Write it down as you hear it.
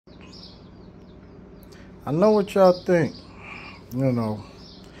I know what y'all think. You know,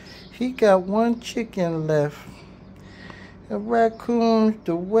 he got one chicken left. The raccoons,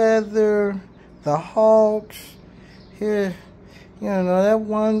 the weather, the hogs. Here, you know, that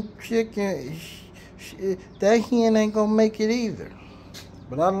one chicken, that hen ain't gonna make it either.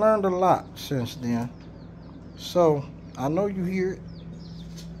 But I learned a lot since then. So, I know you hear it.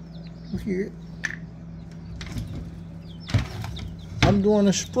 You hear it. I'm doing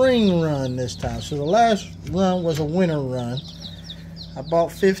a spring run this time. So the last run was a winter run. I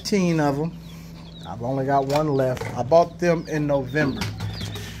bought 15 of them. I've only got one left. I bought them in November.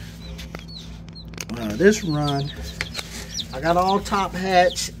 This run, I got all top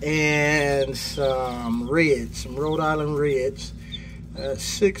hats and some reds, some Rhode Island Reds.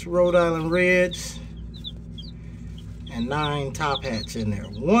 6 Rhode Island Reds and 9 top hats in there.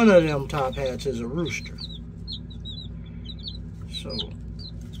 One of them top hats is a rooster. So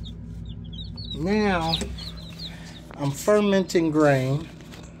now I'm fermenting grain.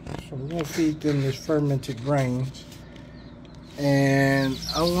 So I'm gonna feed them this fermented grains. And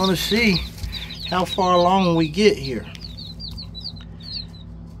I wanna see how far along we get here.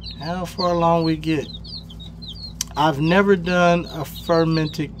 How far along we get. I've never done a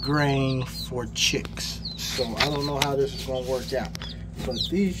fermented grain for chicks. So I don't know how this is gonna work out. But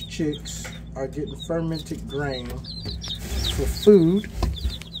these chicks are getting fermented grain for food.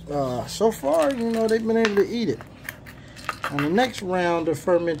 So far, you know, they've been able to eat it. On the next round of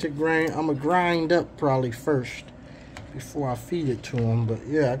fermented grain, I'm gonna grind up probably first before I feed it to them. But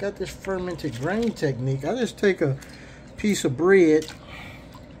yeah, I got this fermented grain technique. I just take a piece of bread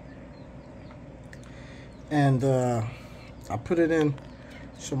and I put it in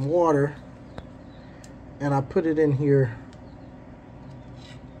some water and I put it in here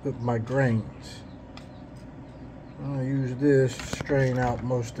with my grains. I'm gonna use this, strain out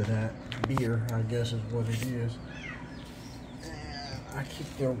most of that beer, I guess is what it is. And I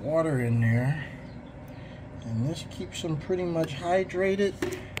keep their water in there. And this keeps them pretty much hydrated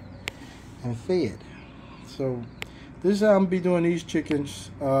and fed. So this is how I'm gonna be doing these chickens.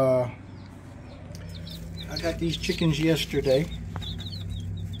 I got these chickens yesterday.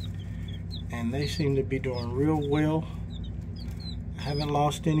 And they seem to be doing real well. I haven't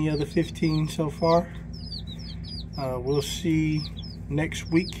lost any of the 15 so far. We'll see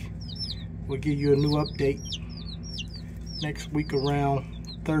next week. We'll give you a new update next week around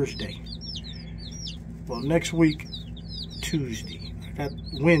Thursday. Well, next week, Tuesday. I got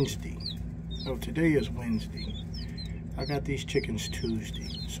Wednesday. No, today is Wednesday. I got these chickens Tuesday.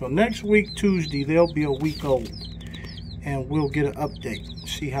 So next week, Tuesday, they'll be a week old. And we'll get an update.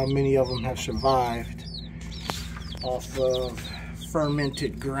 See how many of them have survived off of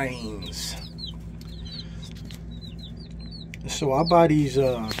fermented grains. So I buy these,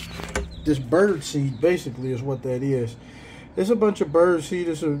 this bird seed basically is what that is. It's a bunch of bird seed.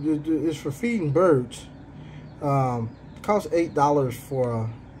 It's for feeding birds. It costs $8 for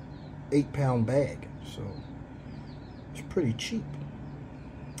a 8-pound bag. So it's pretty cheap.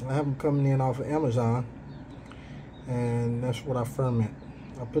 I have them coming in off of Amazon. And that's what I ferment.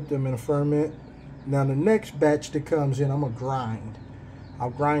 I put them in a ferment. Now the next batch that comes in, I'm gonna grind. I'll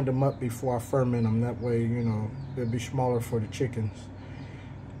grind them up before I ferment them. That way, you know, they'll be smaller for the chickens.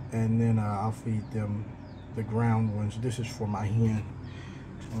 And then I'll feed them the ground ones. This is for my hen.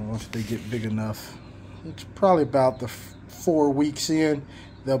 Once they get big enough, it's probably about the 4 weeks in,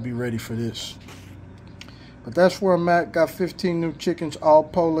 they'll be ready for this. But that's where I'm at. Got 15 new chickens, all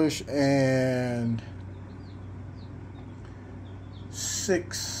Polish, and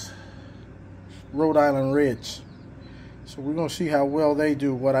 6 Rhode Island Reds. So we're gonna see how well they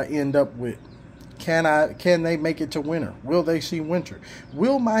do, what I end up with. Can they make it to winter? Will they see winter?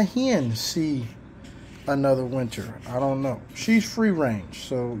 Will my hen see another winter? I don't know. She's free range,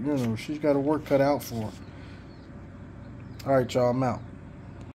 so you know, she's got her work cut out for her. All right, y'all, I'm out.